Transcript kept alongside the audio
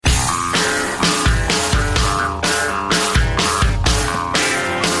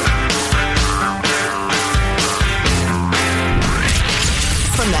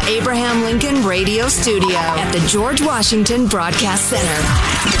Abraham Lincoln Radio Studio at the George Washington Broadcast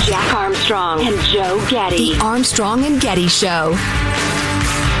Center. Jack Armstrong and Joe Getty. The Armstrong and Getty Show.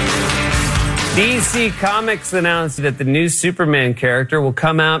 DC Comics announced that the new Superman character will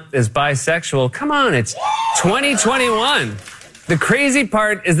come out as bisexual. Come on, it's 2021. The crazy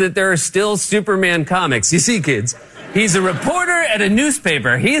part is that there are still Superman comics. You see, kids, he's a reporter at a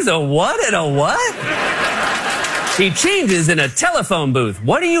newspaper. He's a what at a what? He changes in a telephone booth.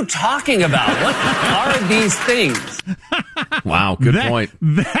 What are you talking about? What are these things? Wow, good point.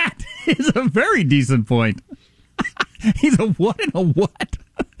 That is a very decent point. He's a what and a what?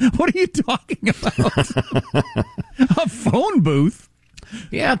 What are you talking about? A phone booth?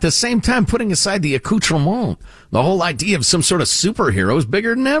 Yeah, at the same time, putting aside the accoutrement, the whole idea of some sort of superhero is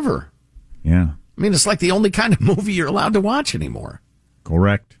bigger than ever. Yeah. I mean, it's like the only kind of movie you're allowed to watch anymore.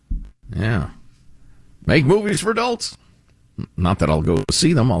 Correct. Yeah. Make movies for adults. Not that I'll go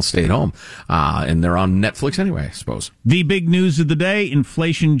see them. I'll stay at home. And they're on Netflix anyway, I suppose. The big news of the day,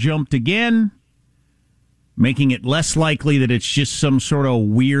 inflation jumped again, making it less likely that it's just some sort of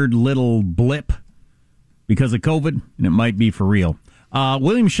weird little blip because of COVID, and it might be for real.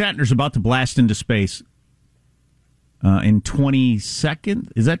 William Shatner's about to blast into space in 20 seconds.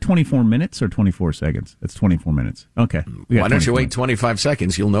 Is that 24 minutes or 24 seconds? That's 24 minutes. Okay. Why don't you wait 25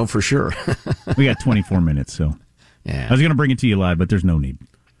 seconds? You'll know for sure. We got 24 minutes, so. Yeah. I was going to bring it to you live, but there's no need.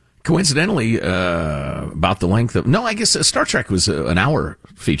 Coincidentally, about the length of... No, I guess Star Trek was an hour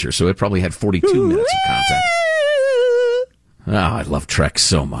feature, so it probably had 42 minutes of content. Oh, I love Trek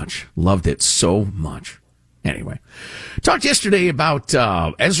so much. Loved it so much. Anyway, talked yesterday about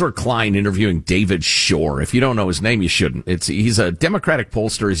Ezra Klein interviewing David Shor. If you don't know his name, you shouldn't. He's a Democratic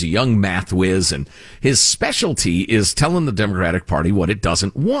pollster. He's a young math whiz, and his specialty is telling the Democratic Party what it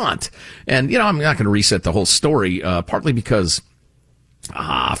doesn't want. And, I'm not going to reset the whole story, partly because...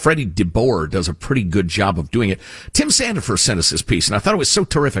 Freddie DeBoer does a pretty good job of doing it. Tim Sandifer sent us this piece, and I thought it was so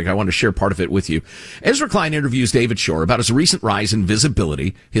terrific, I wanted to share part of it with you. Ezra Klein interviews David Shor about his recent rise in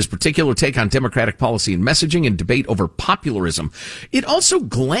visibility, his particular take on Democratic policy and messaging, and debate over popularism. It also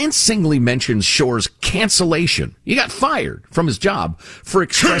glancingly mentions Shor's cancellation. He got fired from his job for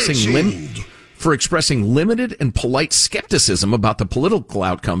expressing limited and polite skepticism about the political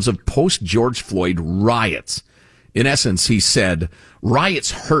outcomes of post-George Floyd riots. In essence, he said,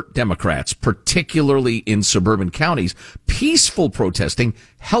 riots hurt Democrats, particularly in suburban counties. Peaceful protesting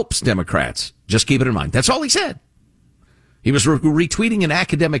helps Democrats. Just keep it in mind. That's all he said. He was retweeting an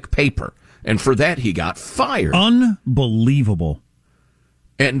academic paper, and for that he got fired. Unbelievable.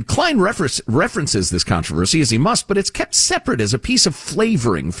 And Klein references this controversy as he must, but it's kept separate as a piece of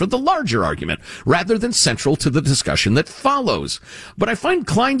flavoring for the larger argument, rather than central to the discussion that follows. But I find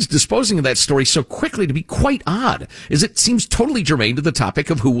Klein's disposing of that story so quickly to be quite odd, as it seems totally germane to the topic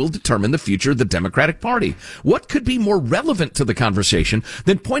of who will determine the future of the Democratic Party. What could be more relevant to the conversation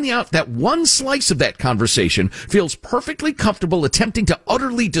than pointing out that one slice of that conversation feels perfectly comfortable attempting to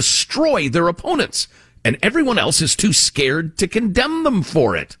utterly destroy their opponents, and everyone else is too scared to condemn them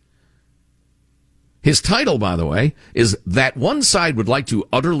for it. His title, by the way, is That One Side Would Like to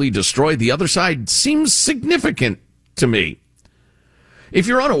Utterly Destroy the Other Side Seems Significant to Me. If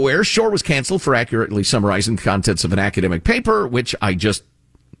you're unaware, Shor was canceled for accurately summarizing the contents of an academic paper, which I just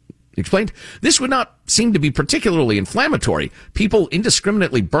explained. This would not seem to be particularly inflammatory. People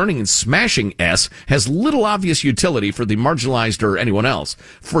indiscriminately burning and smashing S has little obvious utility for the marginalized or anyone else.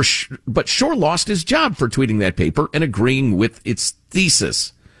 But Shor lost his job for tweeting that paper and agreeing with its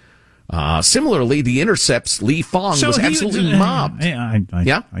thesis. Similarly, The Intercept's Lee Fong was absolutely mobbed.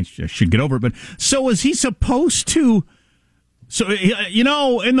 I should get over it, but so was he supposed to? So,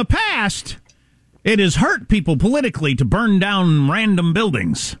 in the past, it has hurt people politically to burn down random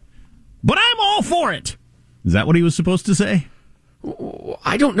buildings. But I'm all for it. Is that what he was supposed to say?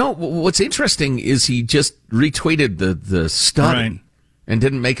 I don't know. What's interesting is he just retweeted the study and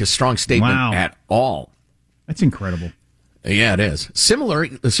didn't make a strong statement at all. That's incredible. Yeah, it is.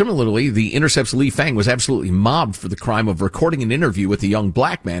 Similarly, The Intercept's Lee Fang was absolutely mobbed for the crime of recording an interview with a young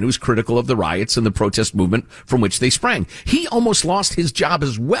black man who was critical of the riots and the protest movement from which they sprang. He almost lost his job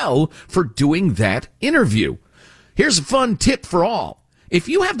as well for doing that interview. Here's a fun tip for all. If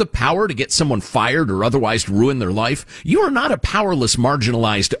you have the power to get someone fired or otherwise ruin their life, you are not a powerless,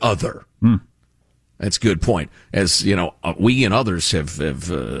 marginalized other. That's a good point. As, we and others have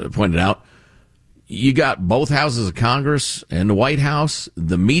pointed out, you got both houses of Congress and the White House,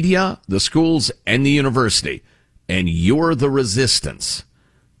 the media, the schools, and the university. And you're the resistance.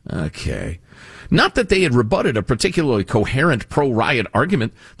 Okay. Not that they had rebutted a particularly coherent pro-riot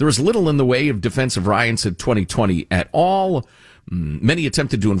argument. There was little in the way of defense of riots in 2020 at all. Many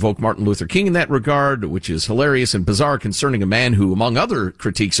attempted to invoke Martin Luther King in that regard, which is hilarious and bizarre concerning a man who, among other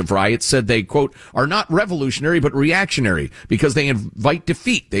critiques of riots, said they, quote, are not revolutionary but reactionary because they invite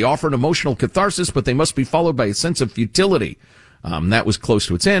defeat. They offer an emotional catharsis, but they must be followed by a sense of futility. That was close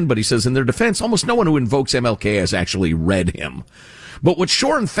to its end, but he says in their defense, almost no one who invokes MLK has actually read him. But what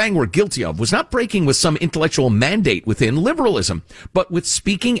Shor and Fang were guilty of was not breaking with some intellectual mandate within liberalism, but with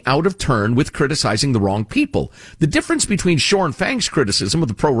speaking out of turn with criticizing the wrong people. The difference between Shor and Fang's criticism of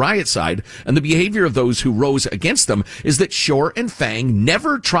the pro-riot side and the behavior of those who rose against them is that Shor and Fang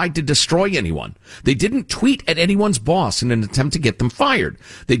never tried to destroy anyone. They didn't tweet at anyone's boss in an attempt to get them fired.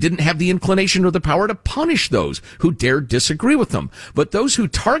 They didn't have the inclination or the power to punish those who dared disagree with them. But those who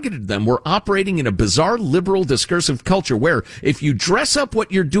targeted them were operating in a bizarre liberal discursive culture where if you dress up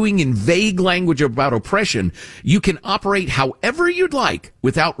what you're doing in vague language about oppression, you can operate however you'd like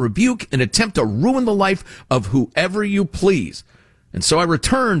without rebuke and attempt to ruin the life of whoever you please. And so I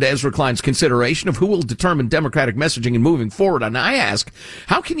return to Ezra Klein's consideration of who will determine democratic messaging and moving forward. And I ask,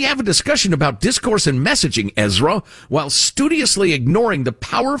 how can you have a discussion about discourse and messaging, Ezra, while studiously ignoring the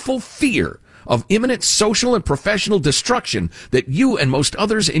powerful fear of imminent social and professional destruction that you and most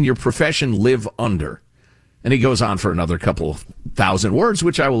others in your profession live under? And he goes on for another couple of thousand words,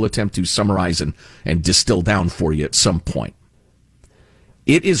 which I will attempt to summarize and distill down for you at some point.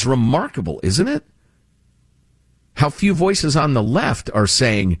 It is remarkable, isn't it? How few voices on the left are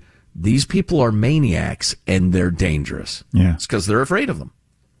saying these people are maniacs and they're dangerous. Yeah. It's because they're afraid of them.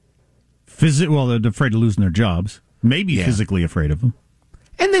 Well, they're afraid of losing their jobs. Maybe physically afraid of them.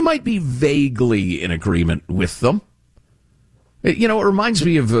 And they might be vaguely in agreement with them. It reminds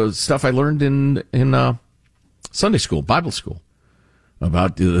me of stuff I learned in Sunday school, Bible school,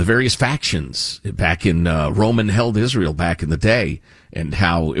 about the various factions back in Roman-held Israel back in the day, and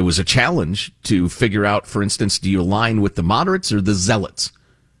how it was a challenge to figure out, for instance, do you align with the moderates or the zealots,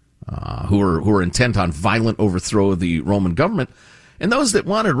 who were intent on violent overthrow of the Roman government, and those that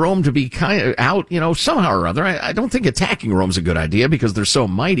wanted Rome to be kind of out, somehow or other. I don't think attacking Rome's a good idea because they're so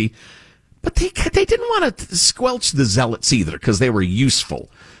mighty, but they didn't want to squelch the zealots either because they were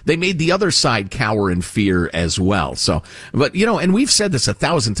useful. They made the other side cower in fear as well. So, but, and we've said this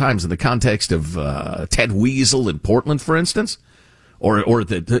 1,000 times in the context of Ted Weasel in Portland, for instance, or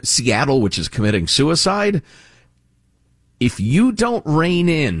the Seattle, which is committing suicide. If you don't rein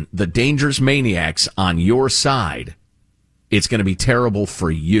in the dangerous maniacs on your side, it's going to be terrible for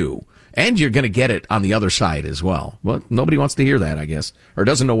you. And you're going to get it on the other side as well. Well, nobody wants to hear that, I guess, or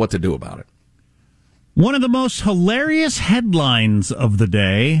doesn't know what to do about it. One of the most hilarious headlines of the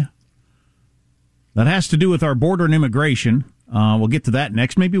day that has to do with our border and immigration. We'll get to that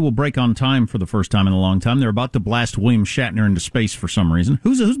next. Maybe we'll break on time for the first time in a long time. They're about to blast William Shatner into space for some reason.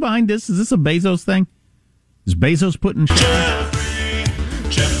 Who's behind this? Is this a Bezos thing? Is Bezos putting Jeffrey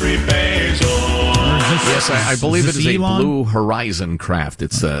Bezos? Yes, I believe it is Elon? a Blue Horizon craft.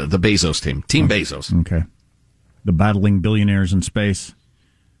 It's the Bezos team. Team Bezos. Okay. The battling billionaires in space.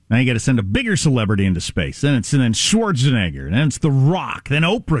 Now you got to send a bigger celebrity into space. Then Schwarzenegger. Then it's The Rock. Then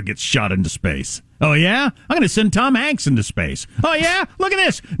Oprah gets shot into space. Oh, yeah? I'm going to send Tom Hanks into space. Oh, yeah? Look at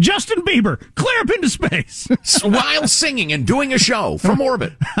this. Justin Bieber. Clear up into space. While singing and doing a show from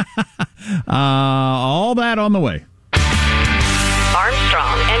orbit. All that on the way.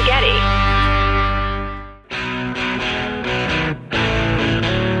 Armstrong and Getty.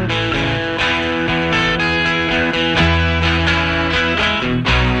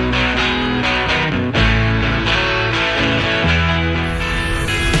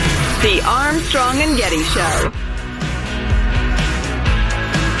 The Armstrong and Getty Show.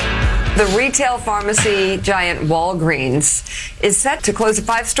 The retail pharmacy giant Walgreens is set to close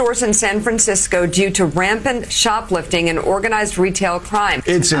 5 stores in San Francisco due to rampant shoplifting and organized retail crime.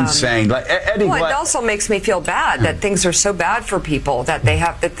 It's insane. Like Eddie, well, it also makes me feel bad that things are so bad for people that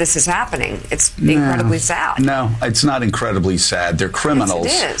this is happening. It's incredibly sad. No, it's not incredibly sad. They're criminals.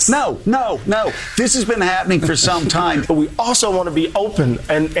 Yes, it is. No. This has been happening for some time. But we also want to be open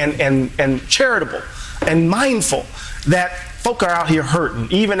and charitable and mindful that folk are out here hurting,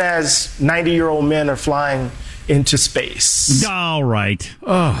 even as 90-year-old men are flying into space. All right.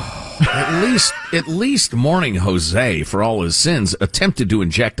 Oh, at least Morning Jose, for all his sins, attempted to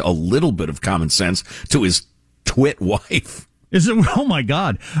inject a little bit of common sense to his twit wife. Is it? Oh my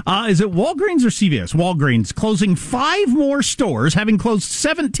God! Is it Walgreens or CVS? Walgreens closing 5 more stores, having closed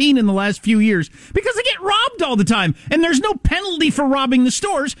 17 in the last few years because they get robbed all the time, and there's no penalty for robbing the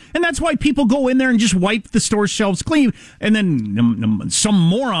stores, and that's why people go in there and just wipe the store shelves clean. And then some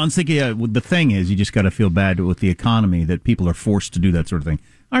morons think the thing is you just got to feel bad with the economy that people are forced to do that sort of thing.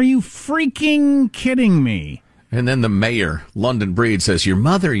 Are you freaking kidding me? And then the mayor, London Breed, says, your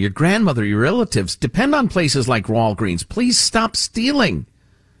mother, your grandmother, your relatives depend on places like Walgreens. Please stop stealing.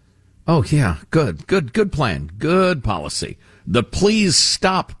 Oh, yeah, good plan, good policy. The please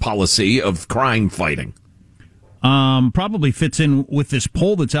stop policy of crime fighting. Probably fits in with this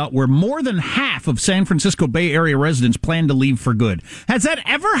poll that's out where more than half of San Francisco Bay Area residents plan to leave for good. Has that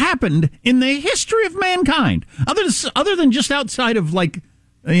ever happened in the history of mankind? Other than just outside of, like,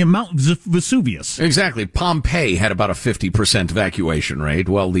 Mount Vesuvius. Exactly. Pompeii had about a 50% evacuation rate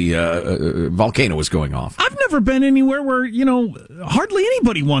while the volcano was going off. I've never been anywhere where, hardly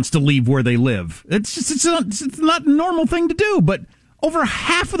anybody wants to leave where they live. It's not a normal thing to do, but over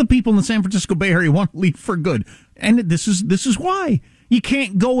half of the people in the San Francisco Bay Area want to leave for good. And this is why. You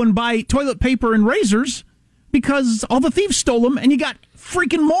can't go and buy toilet paper and razors because all the thieves stole them, and you got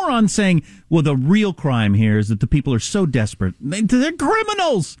freaking morons saying, well, the real crime here is that the people are so desperate. They're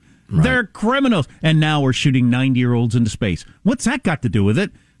criminals. Right. They're criminals. And now we're shooting 90-year-olds into space. What's that got to do with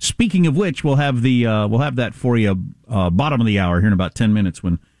it? Speaking of which, we'll have that for you bottom of the hour here in about 10 minutes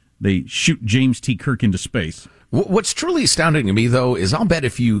when they shoot James T. Kirk into space. What's truly astounding to me, though, is I'll bet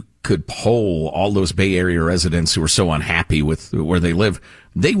if you could poll all those Bay Area residents who are so unhappy with where they live,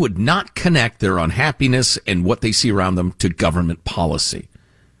 they would not connect their unhappiness and what they see around them to government policy.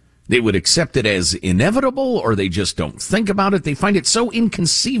 They would accept it as inevitable, or they just don't think about it. They find it so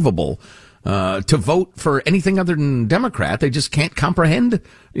inconceivable to vote for anything other than Democrat. They just can't comprehend,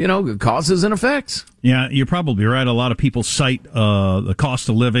 causes and effects. Yeah, you're probably right. A lot of people cite the cost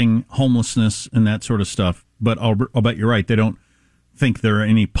of living, homelessness, and that sort of stuff. But I'll bet you're right. They don't think there are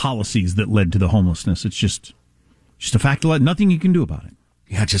any policies that led to the homelessness. It's just a fact of life. Nothing you can do about it.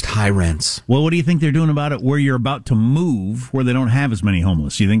 Yeah, just high rents. Well, what do you think they're doing about it where you're about to move, where they don't have as many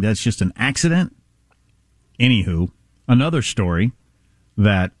homeless? You think that's just an accident? Anywho, another story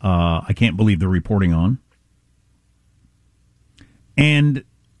that I can't believe they're reporting on. And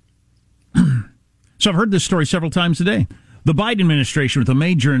so I've heard this story several times today. The Biden administration with a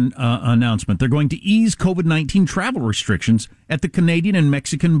major announcement. They're going to ease COVID-19 travel restrictions at the Canadian and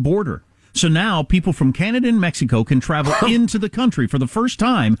Mexican border. So now people from Canada and Mexico can travel into the country for the first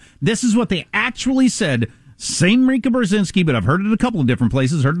time. This is what they actually said. Same Rika Brzezinski, but I've heard it in a couple of different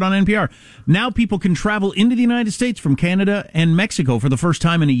places, heard it on NPR. Now people can travel into the United States from Canada and Mexico for the first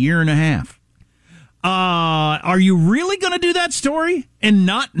time in a year and a half. Are you really going to do that story and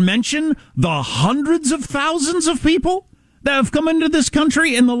not mention the hundreds of thousands of people that have come into this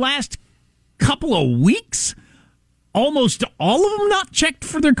country in the last couple of weeks? Almost all of them not checked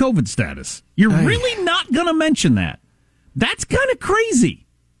for their COVID status. You're really not going to mention that. That's kind of crazy.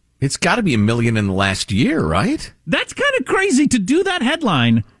 It's got to be 1 million in the last year, right? That's kind of crazy to do that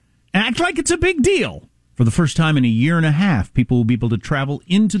headline, act like it's a big deal. For the first time in a year and a half, people will be able to travel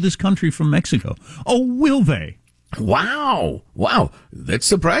into this country from Mexico. Oh, will they? Wow. That's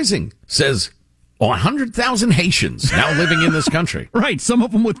surprising. Says 100,000 Haitians now living in this country. Right, some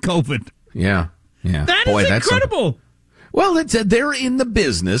of them with COVID. Yeah. That is incredible. Well, they're in the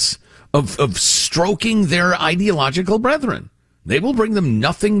business of stroking their ideological brethren. They will bring them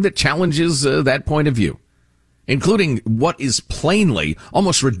nothing that challenges that point of view, including what is plainly,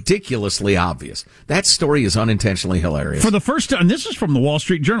 almost ridiculously obvious. That story is unintentionally hilarious. For the first time, this is from the Wall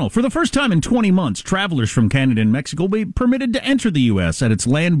Street Journal, for the first time in 20 months, travelers from Canada and Mexico will be permitted to enter the U.S. at its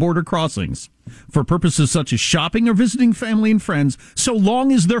land border crossings for purposes such as shopping or visiting family and friends, so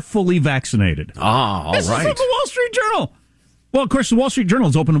long as they're fully vaccinated. All this right. This is from the Wall Street Journal. Well, of course, the Wall Street Journal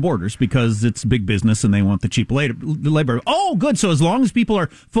is open to borders because it's big business and they want the cheap labor. Oh, good. So as long as people are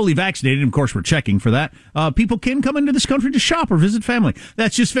fully vaccinated, and of course we're checking for that, people can come into this country to shop or visit family.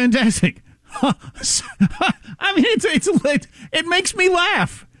 That's just fantastic. I mean, it makes me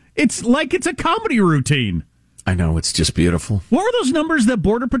laugh. It's like it's a comedy routine. I know, it's just beautiful. What were those numbers that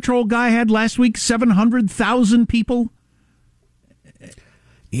Border Patrol guy had last week? 700,000 people?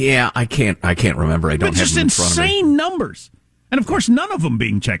 Yeah, I can't remember. I don't have them in front of me. Just insane numbers. And, of course, none of them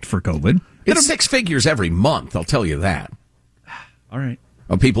being checked for COVID. It's six figures every month, I'll tell you that. All right.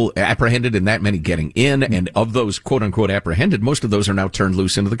 Of people apprehended and that many getting in, and of those quote-unquote apprehended, most of those are now turned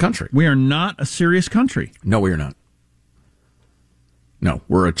loose into the country. We are not a serious country. No, we are not. No,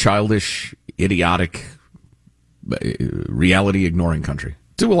 we're a childish, idiotic, reality-ignoring country,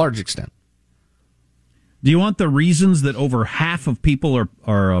 to a large extent. Do you want the reasons that over half of people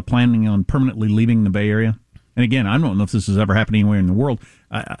are planning on permanently leaving the Bay Area? And again, I don't know if this has ever happened anywhere in the world.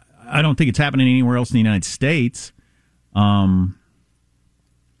 I don't think it's happening anywhere else in the United States. I'm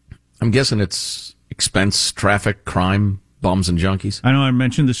guessing it's expense, traffic, crime, bums, and junkies. I know I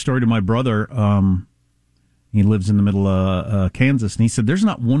mentioned this story to my brother. He lives in the middle of Kansas, and he said there's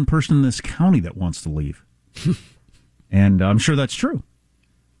not one person in this county that wants to leave. And I'm sure that's true.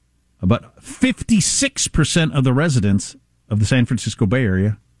 But 56% of the residents of the San Francisco Bay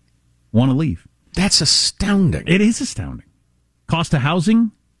Area want to leave. That's astounding. It is astounding. Cost of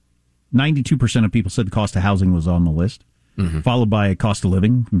housing, 92% of people said the cost of housing was on the list, followed by cost of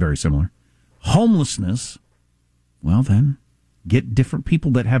living, very similar. Homelessness, well then, get different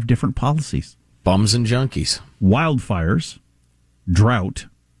people that have different policies. Bums and junkies. Wildfires, drought,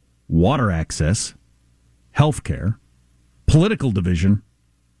 water access, healthcare, political division,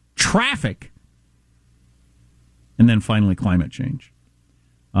 traffic, and then finally climate change.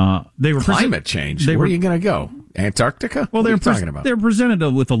 Climate change? Where are you going to go? Antarctica? Well, what are you talking about? They're presented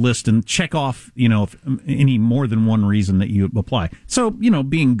with a list and check off, if any more than one reason that you apply. So,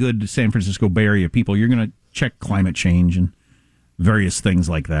 being good San Francisco Bay Area people, you're going to check climate change and various things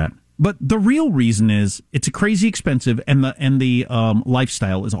like that. But the real reason is it's crazy expensive and the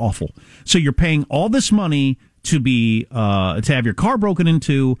lifestyle is awful. So you're paying all this money to have your car broken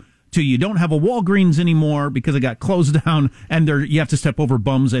into, to you don't have a Walgreens anymore because it got closed down, and you have to step over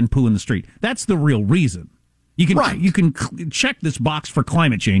bums and poo in the street. That's the real reason. You can check this box for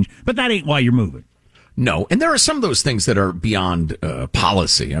climate change, but that ain't why you're moving. No, and there are some of those things that are beyond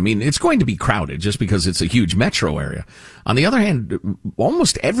policy. I mean, it's going to be crowded just because it's a huge metro area. On the other hand,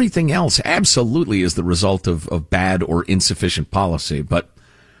 almost everything else absolutely is the result of bad or insufficient policy. But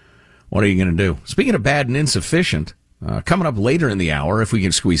what are you going to do? Speaking of bad and insufficient, coming up later in the hour, if we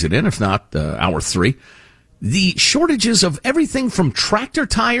can squeeze it in, if not, hour 3, the shortages of everything from tractor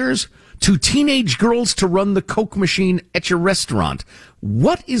tires to teenage girls to run the Coke machine at your restaurant.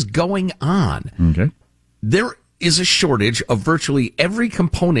 What is going on? Okay. There is a shortage of virtually every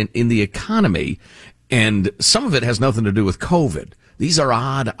component in the economy, and some of it has nothing to do with COVID. These are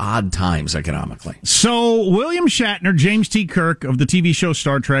odd times economically. So William Shatner, James T. Kirk of the TV show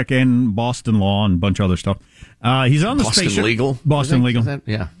Star Trek and Boston Law and a bunch of other stuff. He's on the spaceship. Boston Legal.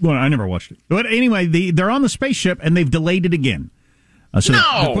 Yeah. Well, I never watched it. But anyway, they're on the spaceship and they've delayed it again.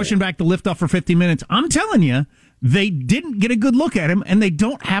 They're pushing back the liftoff for 50 minutes. I'm telling you, they didn't get a good look at him, and they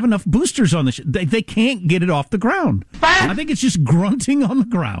don't have enough boosters on the ship. They can't get it off the ground. I think it's just grunting on the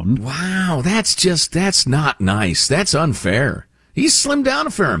ground. Wow, that's not nice. That's unfair. He's slimmed down a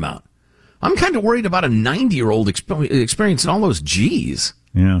fair amount. I'm kind of worried about a 90-year-old experiencing all those G's.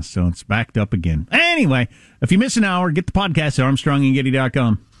 Yeah, so it's backed up again. Anyway, if you miss an hour, get the podcast at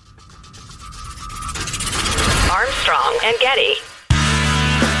ArmstrongandGetty.com. Armstrong and Getty.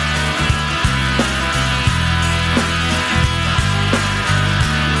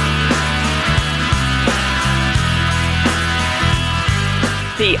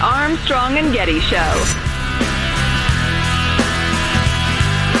 The Armstrong and Getty Show.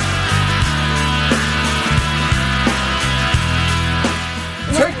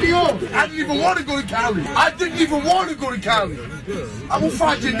 Take me home. I didn't even want to go to Cali. I will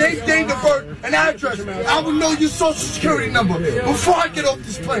find your name, date of birth, and address. I will know your social security number before I get off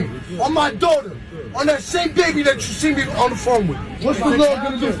this plane. On my daughter. On that same baby that you see me on the phone with. What's the law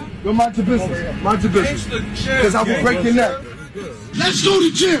gonna do? Go mind your business. Mind your business. Because I will break your neck. Let's go to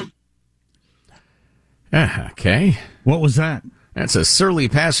the gym. Okay. What was that? That's a surly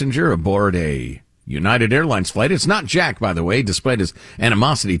passenger aboard a United Airlines flight. It's not Jack, by the way, despite his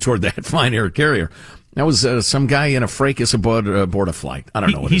animosity toward that fine air carrier. That was some guy in a fracas aboard a flight. I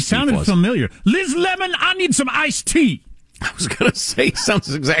don't know what his beef was. He sounded familiar. Liz Lemon, I need some iced tea. I was going to say,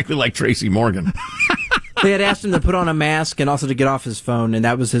 sounds exactly like Tracy Morgan. They had asked him to put on a mask and also to get off his phone, and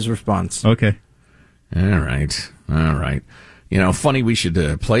that was his response. Okay. All right. You know, funny we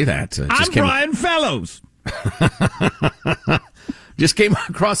should play that. I'm Brian Fellows. Just came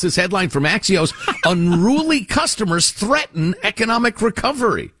across this headline from Axios. Unruly customers threaten economic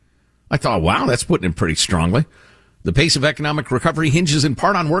recovery. I thought, wow, that's putting it pretty strongly. The pace of economic recovery hinges in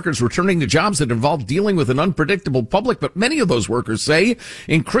part on workers returning to jobs that involve dealing with an unpredictable public, but many of those workers say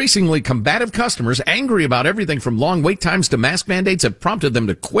increasingly combative customers, angry about everything from long wait times to mask mandates, have prompted them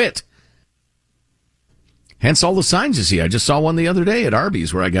to quit. Hence all the signs you see. I just saw one the other day at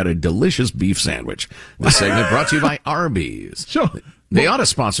Arby's where I got a delicious beef sandwich. This segment brought to you by Arby's. Sure. They ought to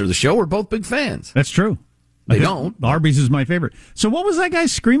sponsor the show. We're both big fans. That's true. They don't. Arby's is my favorite. So what was that guy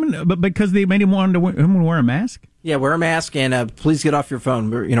screaming? But because they made him want to wear a mask? Yeah, wear a mask and please get off your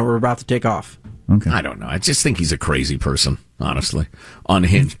phone. We're about to take off. Okay. I don't know. I just think he's a crazy person, honestly.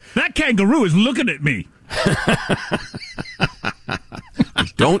 Unhinged. That kangaroo is looking at me. I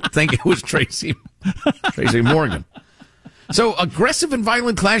don't think it was Tracy Morgan. So aggressive and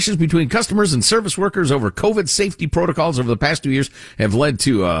violent clashes between customers and service workers over COVID safety protocols over the past 2 years have led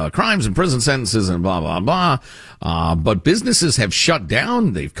to crimes and prison sentences and blah, blah, blah. But businesses have shut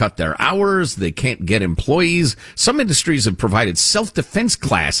down. They've cut their hours. They can't get employees. Some industries have provided self-defense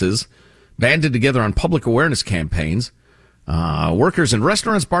classes, banded together on public awareness campaigns. Workers in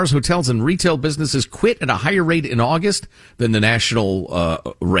restaurants, bars, hotels, and retail businesses quit at a higher rate in August than the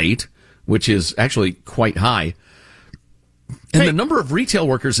national rate, which is actually quite high. And the number of retail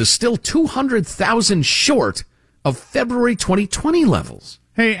workers is still 200,000 short of February 2020 levels.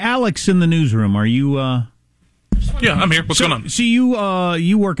 Hey, Alex in the newsroom, are you... Yeah, I'm here. What's going on? So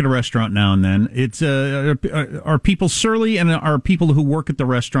you work at a restaurant now and then. It's are people surly, and are people who work at the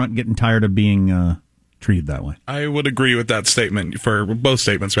restaurant getting tired of being treated that way? I would agree with that statement, for both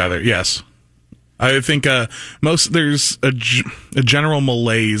statements, rather. Yes. I think there's a general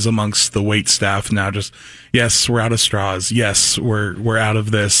malaise amongst the wait staff now. Just, yes, we're out of straws. Yes, we're out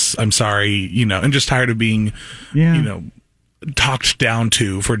of this. I'm sorry, and just tired of being, talked down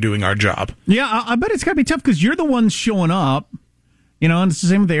to for doing our job. Yeah, I bet it's got to be tough because you're the ones showing up, and it's the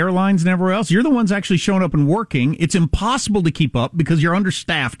same with the airlines and everywhere else. You're the ones actually showing up and working. It's impossible to keep up because you're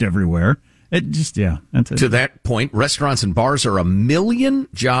understaffed everywhere. It just, that's it. To that point, restaurants and bars are 1 million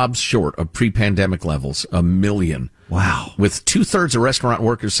jobs short of pre-pandemic levels. 1 million. Wow. With 2/3 of restaurant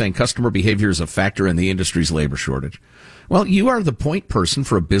workers saying customer behavior is a factor in the industry's labor shortage. Well, you are the point person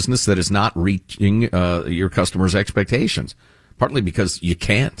for a business that is not reaching your customers' expectations, partly because you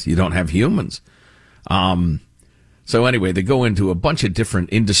can't. You don't have humans. So anyway, they go into a bunch of different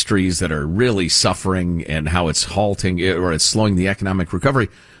industries that are really suffering and how it's halting or it's slowing the economic recovery.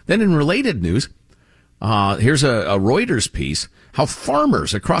 Then in related news, here's a Reuters piece, how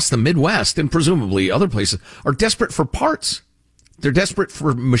farmers across the Midwest and presumably other places are desperate for parts. They're desperate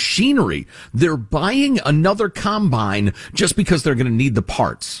for machinery. They're buying another combine just because they're going to need the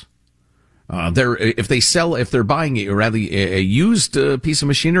parts. If they're buying a used piece of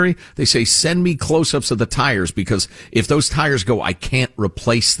machinery, they say, send me close-ups of the tires because if those tires go, I can't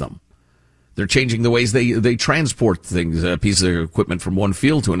replace them. They're changing the ways they transport things, pieces of equipment from one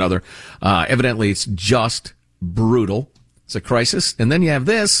field to another. Evidently, it's just brutal. It's a crisis. And then you have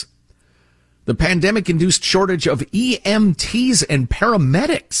this. The pandemic-induced shortage of EMTs and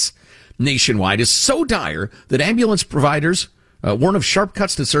paramedics nationwide is so dire that ambulance providers warn of sharp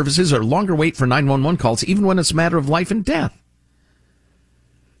cuts to services or longer wait for 911 calls, even when it's a matter of life and death.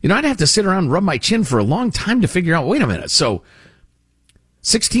 I'd have to sit around and rub my chin for a long time to figure out, wait a minute, so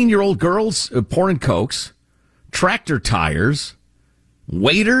 16-year-old girls pouring Cokes, tractor tires,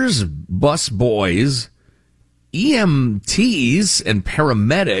 waiters, bus boys, EMTs and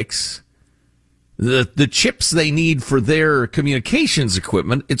paramedics, the chips they need for their communications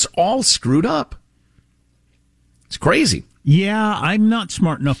equipment, it's all screwed up. It's crazy. Yeah, I'm not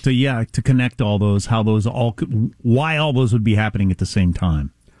smart enough to connect all those, why all those would be happening at the same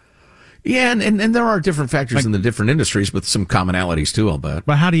time. Yeah, and there are different factors in the different industries, but some commonalities too, I'll bet.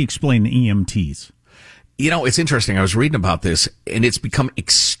 But how do you explain the EMTs? It's interesting. I was reading about this, and it's become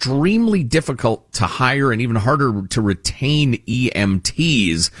extremely difficult to hire and even harder to retain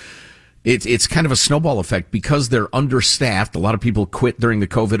EMTs. It's kind of a snowball effect because they're understaffed. A lot of people quit during the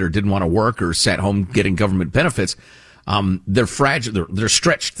COVID or didn't want to work or sat home getting government benefits. They're fragile. They're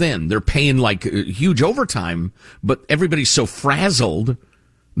stretched thin. They're paying like huge overtime, but everybody's so frazzled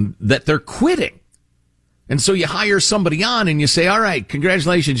that they're quitting. And so you hire somebody on and you say, all right,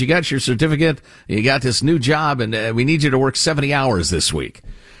 congratulations, you got your certificate, you got this new job, and we need you to work 70 hours this week.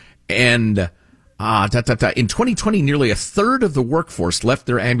 And in 2020, nearly 1/3 of the workforce left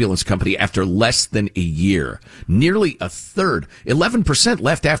their ambulance company after less than a year. Nearly 1/3. 11%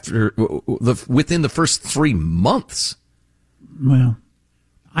 left within the first 3 months. Well,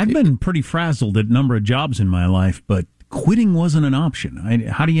 I've been pretty frazzled at a number of jobs in my life, but quitting wasn't an option.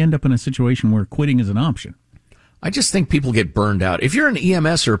 How do you end up in a situation where quitting is an option? I just think people get burned out. If you're an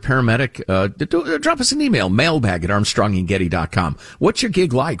EMS or a paramedic, drop us an email, mailbag@armstrongandgetty.com. What's your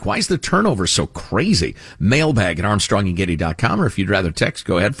gig like? Why is the turnover so crazy? Mailbag@armstrongandgetty.com, or if you'd rather text,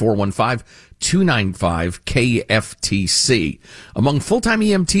 go ahead, 415-295-KFTC. Among full-time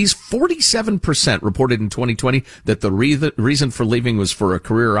EMTs, 47% reported in 2020 that the reason for leaving was for a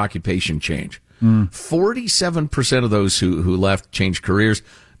career or occupation change. 47% of those who left changed careers.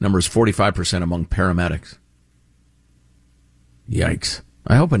 Numbers 45% among paramedics. Yikes.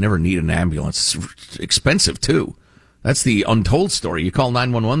 I hope I never need an ambulance. It's expensive, too. That's the untold story. You call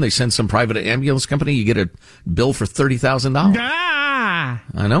 911, they send some private ambulance company, you get a bill for $30,000. Ah!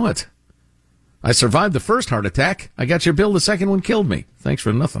 I know it. I survived the first heart attack. I got your bill, the second one killed me. Thanks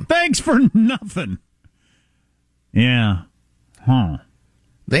for nothing. Thanks for nothing. Yeah. Huh.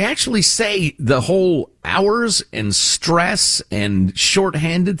 They actually say the whole hours and stress and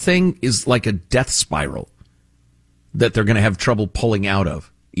shorthanded thing is like a death spiral that they're going to have trouble pulling out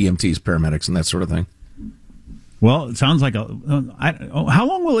of, EMTs, paramedics, and that sort of thing. Well, it sounds like how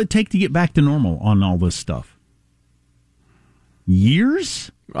long will it take to get back to normal on all this stuff?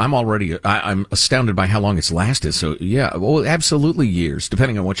 Years? I'm astounded by how long it's lasted. So, yeah, well, absolutely years,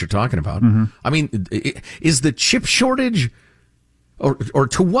 depending on what you're talking about. Mm-hmm. I mean, is the chip shortage, or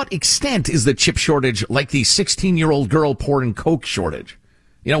to what extent is the chip shortage like the 16-year-old girl pouring Coke shortage?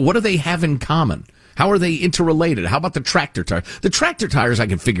 You know, what do they have in common? How are they interrelated? How about the tractor tires? The tractor tires I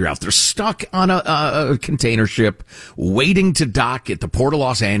can figure out. They're stuck on a container ship waiting to dock at the Port of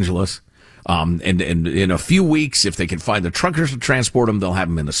Los Angeles. And in a few weeks, if they can find the truckers to transport them, they'll have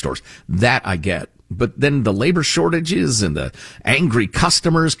them in the stores. That I get. But then the labor shortages and the angry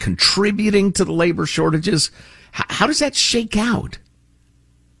customers contributing to the labor shortages, how does that shake out?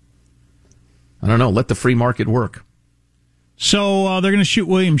 I don't know. Let the free market work. So they're going to shoot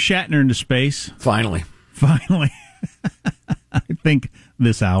William Shatner into space. Finally. I think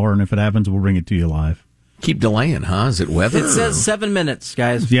this hour, and if it happens, we'll bring it to you live. Keep delaying, huh? Is it weather? It says 7 minutes,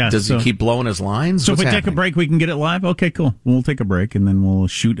 guys. Yeah. Does he keep blowing his lines? So What's if we happening? take a break, we can get it live? Okay, cool. We'll take a break, and then we'll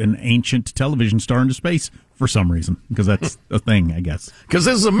shoot an ancient television star into space for some reason, because that's a thing, I guess. Because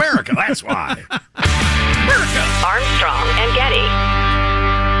this is America, that's why. America. Armstrong and Getty.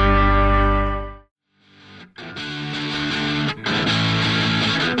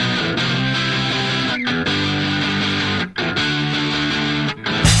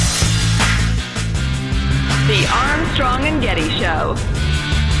 The Armstrong and Getty Show.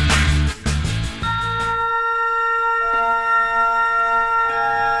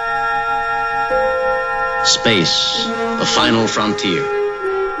 Space, the final frontier.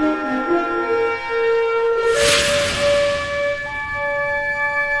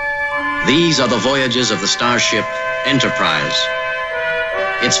 These are the voyages of the starship Enterprise.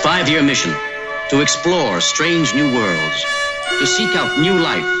 Its 5-year mission: to explore strange new worlds, to seek out new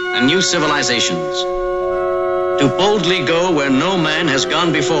life and new civilizations, to boldly go where no man has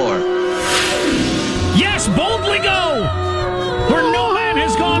gone before. Yes, boldly go where no man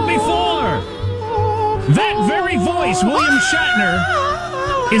has gone before. That very voice, William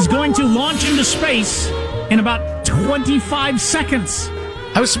Shatner, is going to launch into space in about 25 seconds.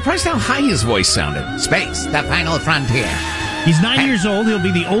 I was surprised how high his voice sounded. Space, the final frontier. He's 9 years old. He'll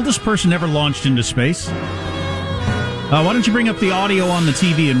be the oldest person ever launched into space. Why don't you bring up the audio on the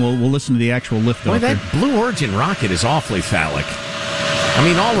TV and we'll listen to the actual lift off. Boy, that Blue Origin rocket is awfully phallic. I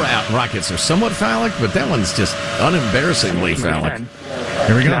mean, all rockets are somewhat phallic, but that one's just unembarrassingly phallic.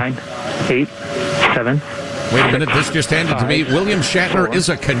 Here we go. 9, 8, 7. Wait a minute, this just handed to me. William Shatner is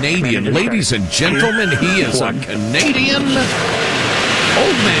a Canadian. Ladies and gentlemen, he is a Canadian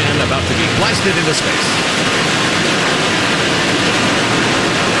old man about to be blasted into space.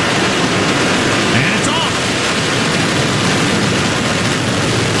 And it's off.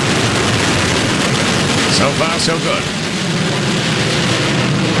 So far, so good.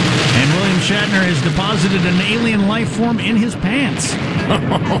 And William Shatner has deposited an alien life form in his pants.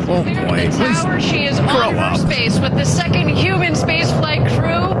 Oh, boy. Tower, she is on her space with the second human spaceflight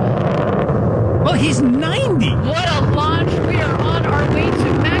crew. Well, he's 90. What a launch. We are on our way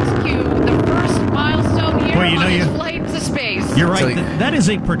to Max Q, the first milestone here on his flight to space. You're right. That is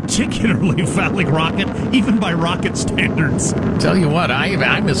a particularly phallic rocket, even by rocket standards. Tell you what,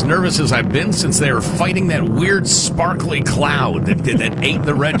 I'm as nervous as I've been since they were fighting that weird sparkly cloud that ate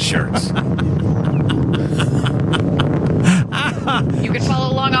the red shirts. You can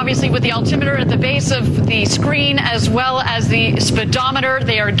follow along, obviously, with the altimeter at the base of the screen, as well as the speedometer.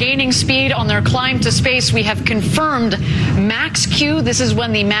 They are gaining speed on their climb to space. We have confirmed max Q. This is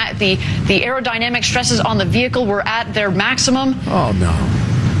when the aerodynamic stresses on the vehicle were at their maximum. Oh, no.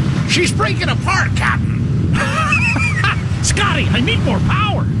 She's breaking apart, Captain. Scotty, I need more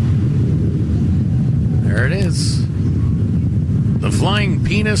power. There it is. The flying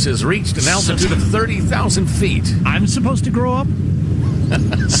penis has reached an altitude of 30,000 feet. I'm supposed to grow up?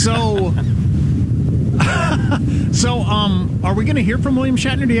 So, are we going to hear from William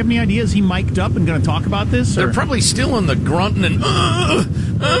Shatner? Do you have any idea? Is he mic'd up and going to talk about this? They're probably still in the grunting and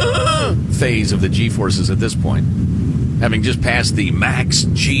phase of the G-forces at this point, having just passed the max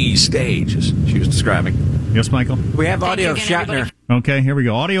G stage, as she was describing. Yes, Michael? We have audio of Shatner. Okay, here we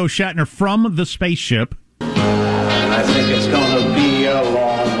go. Audio Shatner from the spaceship. I think it's going to be a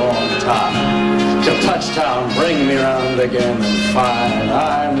long, long time till touchdown bring me round again and find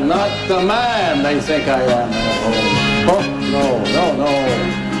I'm not the man they think I am at home. Oh, no.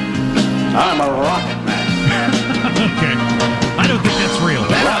 I'm a rocket man. Okay. don't think that's real.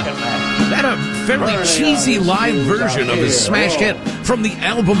 That a fairly cheesy live version of his smash hit from the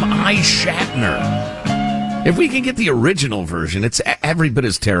album I, Shatner. If we can get the original version, it's every bit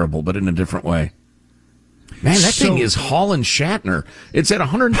as terrible, but in a different way. Man, that thing is hauling Shatner. It's at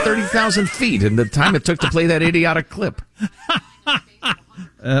 130,000 feet in the time it took to play that idiotic clip.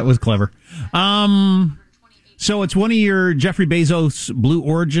 That was clever. So it's one of your Jeffrey Bezos Blue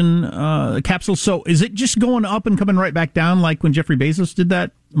Origin capsules. So is it just going up and coming right back down like when Jeffrey Bezos did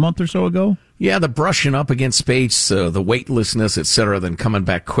that a month or so ago? Yeah, the brushing up against space, the weightlessness, etc., then coming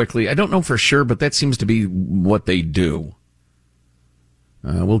back quickly. I don't know for sure, but that seems to be what they do.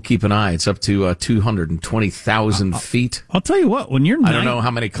 We'll keep an eye. It's up to 220,000 feet. I'll tell you what, when you're I don't know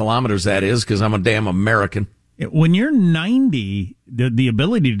how many kilometers that is because I'm a damn American. When you're 90, the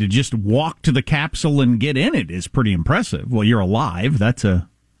ability to just walk to the capsule and get in it is pretty impressive. Well, you're alive. That's a...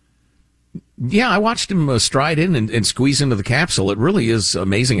 Yeah, I watched him stride in and squeeze into the capsule. It really is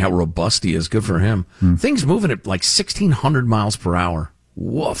amazing how robust he is. Good for him. Things moving at like 1,600 miles per hour.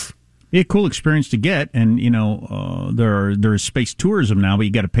 Woof. Yeah, cool experience to get. And, you know, there's space tourism now, but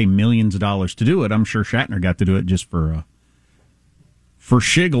you got to pay millions of dollars to do it. I'm sure Shatner got to do it just for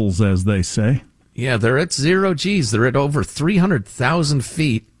shiggles, as they say. Yeah, they're at 0 G's. They're at over 300,000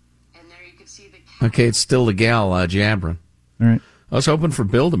 feet. And there you can see the... Okay, it's still the gal jabbering. All right. I was hoping for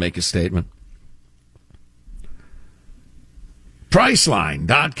Bill to make a statement.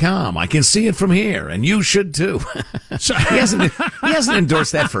 Priceline.com. I can see it from here, and you should too. He hasn't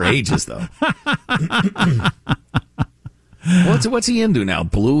endorsed that for ages, though. What's he into now?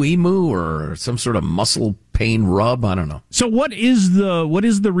 Blue Emu or some sort of muscle pain rub? I don't know. So what is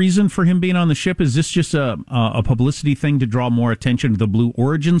the reason for him being on the ship? Is this just a publicity thing to draw more attention to the Blue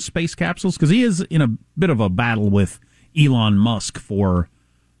Origin space capsules? Because he is in a bit of a battle with Elon Musk for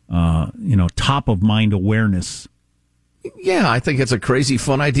top of mind awareness. Yeah, I think it's a crazy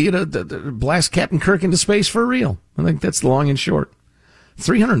fun idea to blast Captain Kirk into space for real. I think that's the long and short.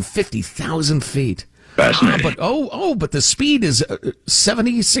 350,000 feet. Fascinating. But the speed is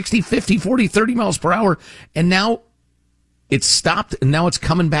 70, 60, 50, 40, 30 miles per hour. And now it's stopped, and now it's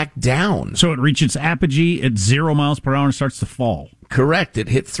coming back down. So it reaches apogee at 0 miles per hour and starts to fall. Correct. It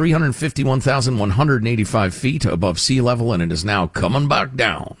hit 351,185 feet above sea level, and it is now coming back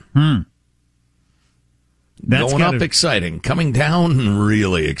down. That's going up exciting. Coming down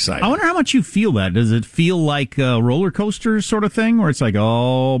really exciting. I wonder how much you feel that. Does it feel like a roller coaster sort of thing, where it's like,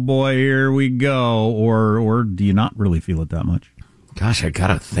 oh boy, here we go, or do you not really feel it that much? Gosh, I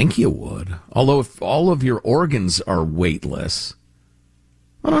gotta think you would. Although if all of your organs are weightless,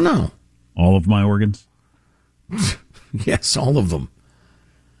 I don't know. All of my organs? Yes, all of them.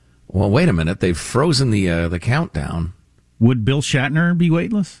 Well, wait a minute. They've frozen the countdown. Would Bill Shatner be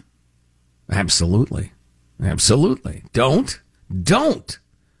weightless? Absolutely. Don't.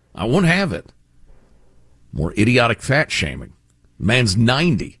 I won't have it. More idiotic fat shaming. Man's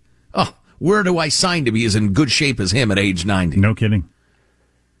 90. Oh, where do I sign to be as in good shape as him at age 90? No kidding.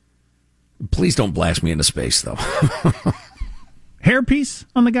 Please don't blast me into space, though. Hairpiece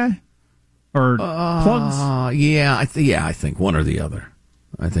on the guy? Or plugs? Yeah, I think one or the other.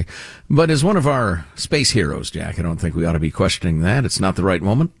 I think. But as one of our space heroes, Jack, I don't think we ought to be questioning that. It's not the right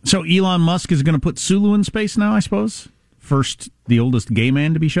moment. So Elon Musk is going to put Sulu in space now, I suppose? First, the oldest gay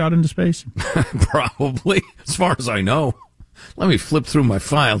man to be shot into space? Probably, as far as I know. Let me flip through my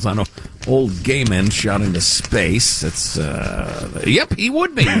files on old gay men shot into space. It's, yep, he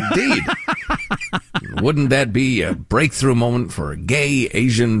would be, indeed. Wouldn't that be a breakthrough moment for gay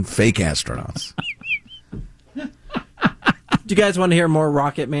Asian fake astronauts? Do you guys want to hear more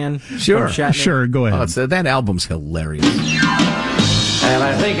Rocket Man? Sure, go ahead. That album's hilarious. And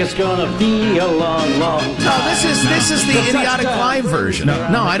I think it's going to be a long, long time. No, this is the idiotic live version. No,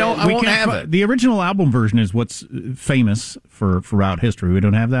 I won't have it. The original album version is what's famous throughout history. We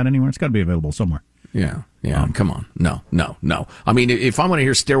don't have that anymore. It's got to be available somewhere. Yeah. Come on. No. I mean, if I want to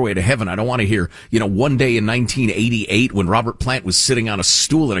hear Stairway to Heaven, I don't want to hear, one day in 1988 when Robert Plant was sitting on a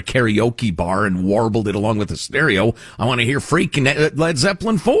stool at a karaoke bar and warbled it along with the stereo. I want to hear freaking Led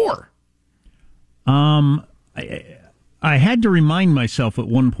Zeppelin 4. I had to remind myself at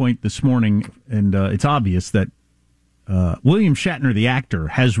one point this morning, and it's obvious that William Shatner, the actor,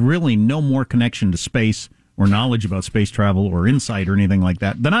 has really no more connection to space or knowledge about space travel or insight or anything like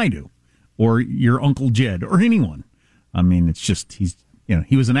that than I do. Or your Uncle Jed, or anyone. I mean, it's just,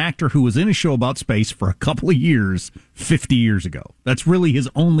 he was an actor who was in a show about space for a couple of years, 50 years ago. That's really his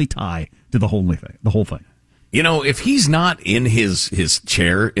only tie to the whole thing. If he's not in his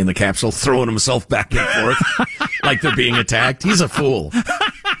chair in the capsule, throwing himself back and forth like they're being attacked, he's a fool.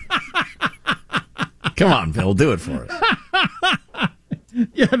 Come on, Bill, do it for us.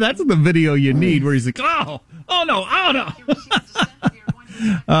 Yeah, that's the video you need where he's like, oh no.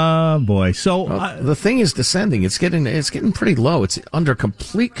 Oh, boy. So the thing is descending. It's getting pretty low. It's under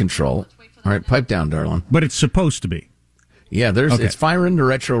complete control. All right, pipe down, darling. But it's supposed to be. Yeah, it's firing to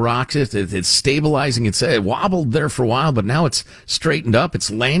retro rocks. It's stabilizing. It wobbled there for a while, but now it's straightened up. Its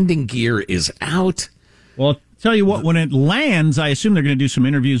landing gear is out. Well, tell you what, when it lands, I assume they're going to do some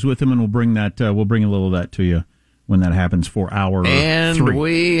interviews with him, and we'll bring a little of that to you when that happens for hour 3. And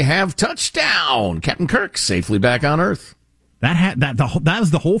we have touchdown. Captain Kirk safely back on Earth. That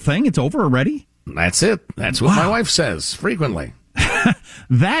was the whole thing? It's over already? That's it. That's what my wife says frequently.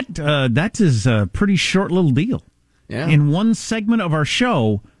 That is a pretty short little deal. Yeah. In one segment of our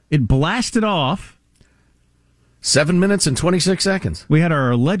show, it blasted off. 7 minutes and 26 seconds. We had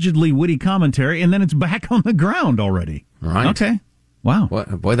our allegedly witty commentary, and then it's back on the ground already. Right. Okay. Wow.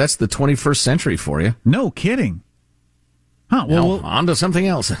 Boy, that's the 21st century for you. No kidding. Huh, well, on to something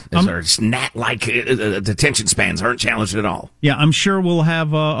else. Our gnat-like attention spans aren't challenged at all. Yeah, I'm sure we'll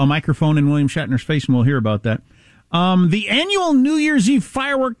have a microphone in William Shatner's face, and we'll hear about that. The annual New Year's Eve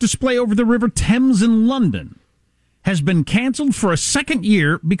firework display over the River Thames in London has been canceled for a second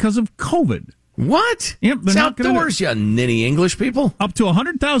year because of COVID. What? Yep, it's outdoors, you ninny English people. Up to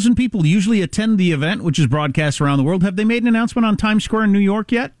 100,000 people usually attend the event, which is broadcast around the world. Have they made an announcement on Times Square in New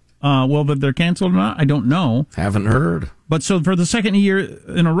York yet? Whether they're canceled or not, I don't know. Haven't heard. But so for the second year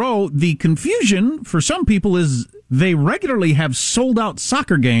in a row, the confusion for some people is they regularly have sold-out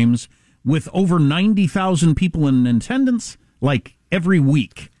soccer games with over 90,000 people in attendance, like every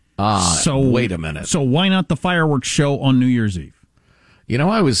week. So wait a minute. So why not the fireworks show on New Year's Eve? You know,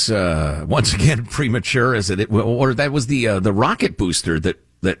 I was once again premature that was the rocket booster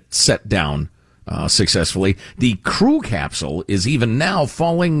that set down successfully. The crew capsule is even now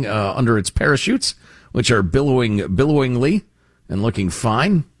falling under its parachutes, which are billowingly and looking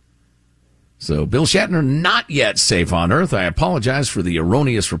fine. So Bill Shatner not yet safe on Earth. I apologize for the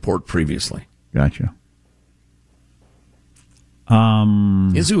erroneous report previously. Gotcha.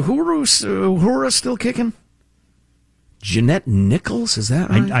 Is Uhura still kicking? Jeanette Nichols, is that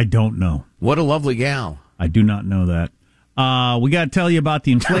right? I don't know. What a lovely gal. I do not know that. We got to tell you about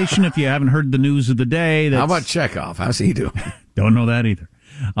the inflation if you haven't heard the news of the day. How about Chekhov? How's he doing? Don't know that either.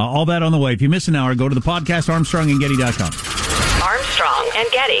 All that on the way. If you miss an hour, go to the podcast, ArmstrongandGetty.com. Armstrong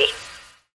and Getty.